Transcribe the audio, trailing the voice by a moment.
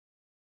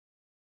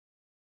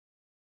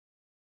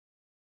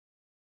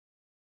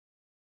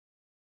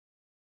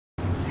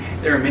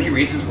There are many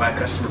reasons why a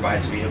customer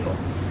buys a vehicle.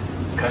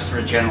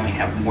 Customers generally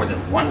have more than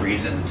one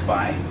reason to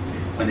buy.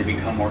 When they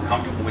become more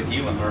comfortable with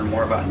you and learn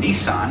more about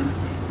Nissan,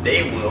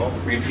 they will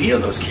reveal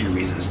those key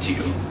reasons to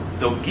you.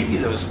 They'll give you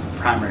those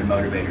primary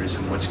motivators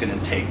and what's going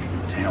to take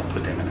to help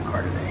put them in a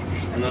car today.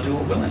 And they'll do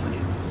it willingly,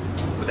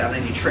 without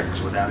any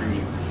tricks, without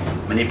any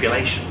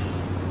manipulation.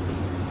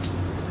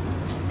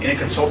 In a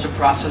consultative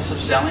process of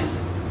selling,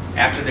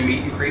 after the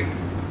meet and greet,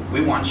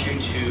 we want you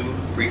to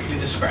briefly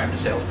describe the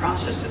sales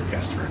process to the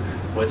customer.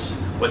 What's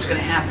going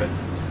to happen?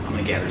 I'm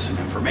going to gather some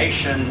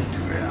information.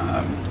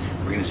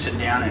 We're going to sit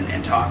down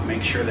and talk,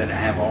 make sure that I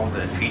have all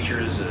the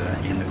features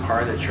in the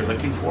car that you're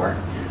looking for.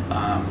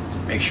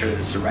 Make sure that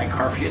it's the right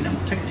car for you, and then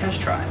we'll take a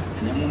test drive.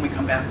 And then when we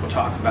come back, we'll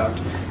talk about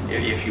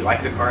if you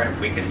like the car,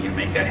 if we can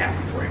make that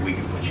happen for you, we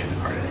can put you in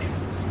the car today.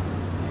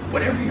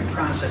 Whatever your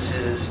process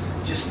is,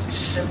 just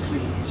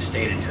simply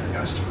state it to the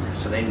customer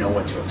so they know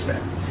what to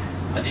expect.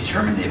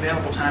 Determine the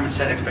available time and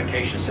set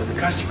expectations. If the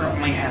customer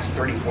only has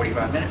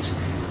 30-45 minutes,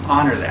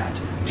 honor that.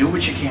 Do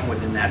what you can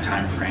within that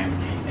time frame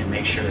and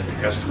make sure that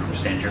the customer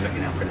understands you're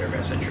looking out for their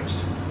best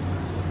interest.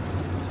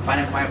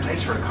 Find a quiet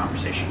place for the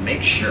conversation.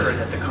 Make sure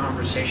that the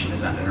conversation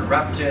is not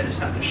interrupted,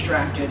 it's not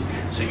distracted,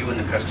 so you and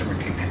the customer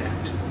can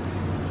connect.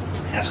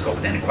 Ask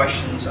open-ended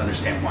questions,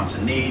 understand wants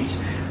and needs.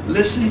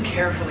 Listen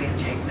carefully and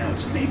take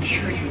notes. Make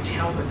sure you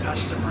tell the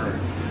customer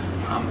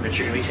that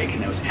you're going to be taking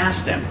notes.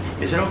 Ask them,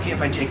 is it okay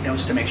if I take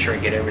notes to make sure I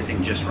get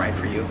everything just right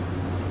for you?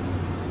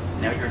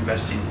 Now you're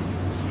investing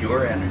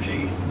your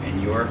energy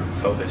and your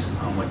focus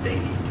on what they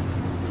need,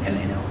 and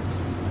they know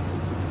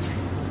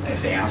it.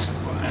 If they ask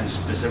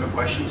specific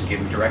questions, give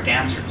them direct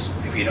answers.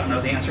 If you don't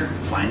know the answer,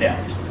 find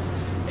out.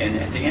 And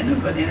at the end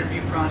of an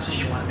interview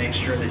process, you want to make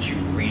sure that you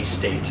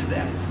restate to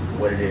them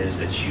what it is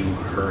that you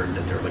heard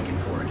that they're looking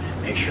for.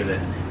 Make sure that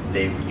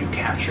you've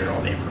captured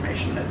all the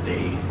information that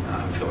they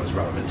feel is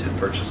relevant to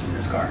purchasing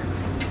this car.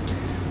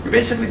 You're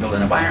basically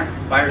building a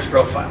buyer's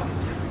profile.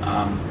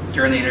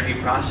 During the interview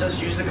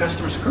process, use the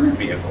customer's current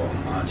vehicle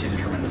to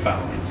determine the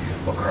following: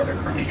 what car they're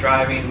currently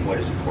driving, what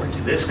is important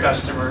to this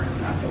customer,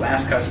 not the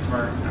last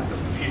customer, not the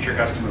future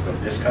customer, but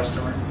this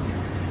customer.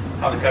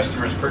 How the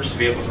customer has purchased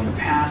vehicles in the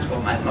past,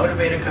 what might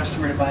motivate a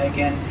customer to buy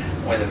again,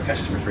 whether the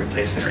customer's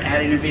replacing or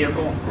adding a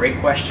vehicle. Great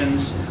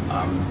questions.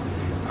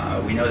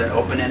 We know that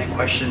open-ended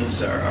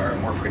questions are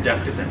more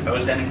productive than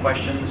closed-ended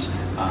questions.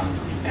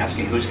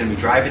 Asking who's going to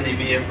be driving the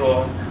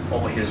vehicle,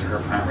 what will his or her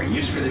primary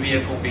use for the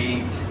vehicle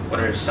be, what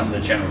are some of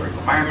the general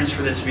requirements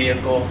for this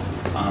vehicle,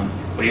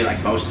 what do you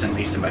like most and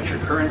least about your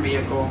current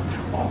vehicle.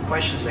 All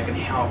questions that can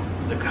help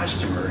the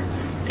customer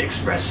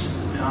express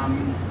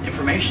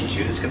information to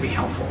you that's going to be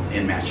helpful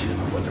in matching them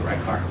up with the right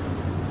car.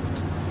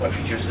 What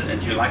features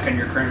do you like on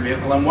your current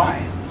vehicle and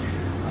why?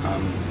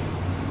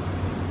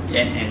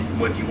 And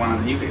what do you want on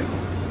the new vehicle?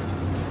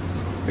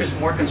 There's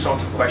more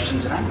consultative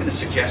questions, and I'm going to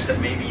suggest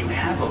that maybe you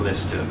have a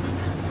list of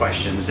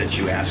questions that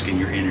you ask in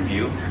your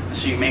interview,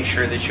 so you make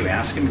sure that you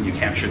ask them and you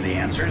capture the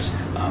answers.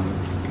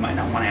 You might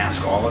not want to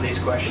ask all of these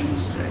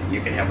questions.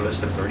 You can have a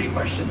list of 30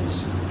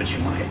 questions, but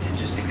you might. It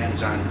just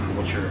depends on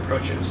what your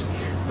approach is.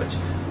 But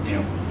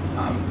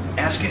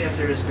ask it if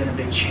there has been a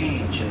big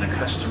change in the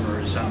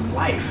customer's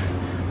life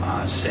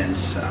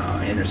since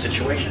in their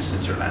situation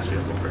since their last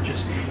vehicle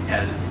purchase.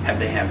 Have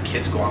they have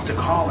kids go off to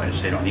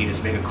college? They don't need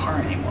as big a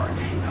car anymore.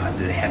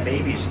 Do they have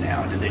babies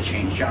now? Did they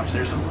change jobs?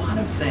 There's a lot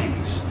of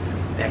things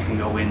that can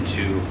go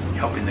into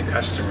helping the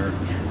customer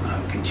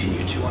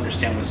continue to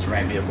understand what's the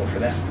right vehicle for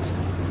them.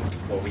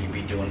 What will you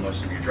be doing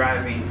most of your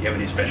driving? Do you have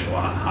any special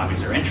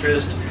hobbies or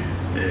interests?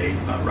 Do they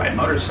ride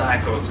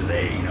motorcycles? Do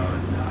they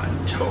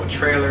tow a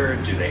trailer?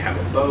 Do they have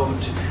a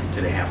boat?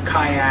 Do they have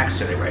kayaks?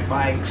 Do they ride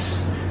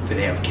bikes? Do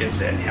they have kids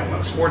that have a lot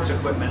of sports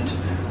equipment?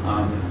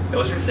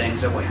 Those are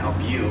things that will help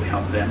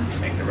them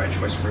make the right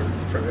choice for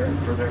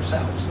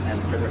themselves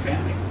and for their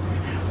family.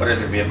 What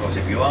other vehicles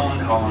have you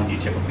owned? How long do you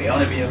typically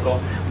own a vehicle?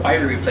 Why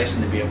are you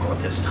replacing the vehicle at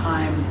this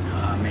time?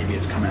 Maybe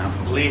it's coming off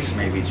of lease,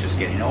 maybe it's just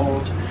getting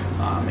old,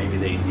 maybe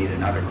they need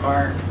another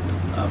car.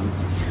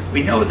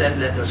 We know that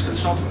those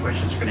consultative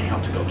questions are going to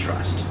help to build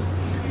trust.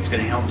 It's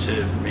going to help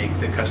to make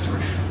the customer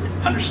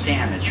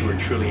understand that you are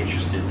truly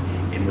interested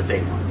in what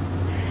they want.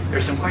 There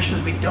are some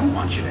questions we don't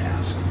want you to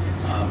ask.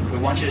 We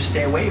want you to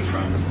stay away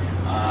from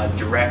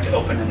direct,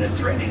 open-ended,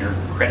 threatening, or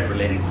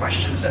credit-related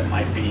questions that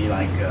might be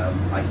like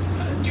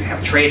do you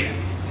have a trade-in?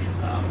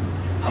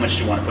 How much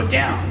do you want to put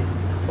down?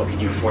 What can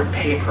you afford to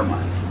pay per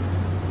month?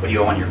 What do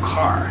you owe on your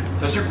car?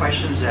 Those are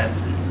questions that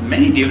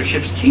many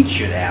dealerships teach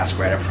you to ask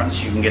right up front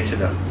so you can get to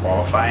the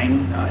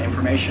qualifying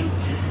information.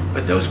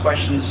 But those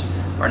questions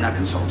are not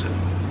consultative.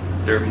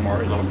 They're a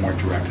little more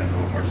direct and a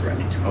little more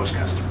threatening to most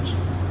customers.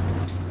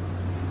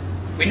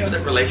 We know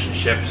that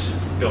relationships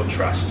build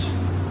trust.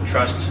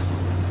 Trust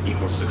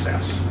equals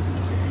success.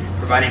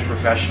 Providing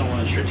professional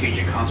and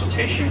strategic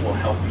consultation will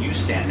help you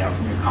stand out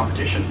from your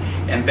competition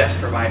and best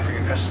provide for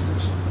your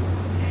customers.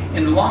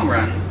 In the long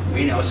run,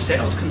 we know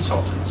sales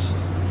consultants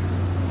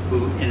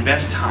who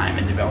invest time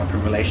in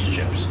developing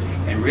relationships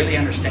and really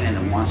understanding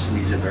the wants and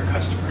needs of their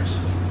customers,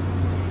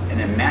 and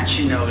then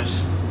matching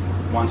those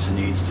wants and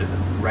needs to the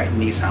right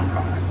Nissan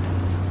product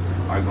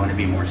are going to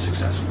be more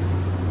successful.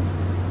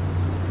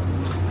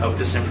 I hope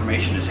this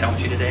information has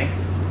helped you today.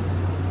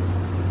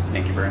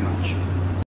 Thank you very much.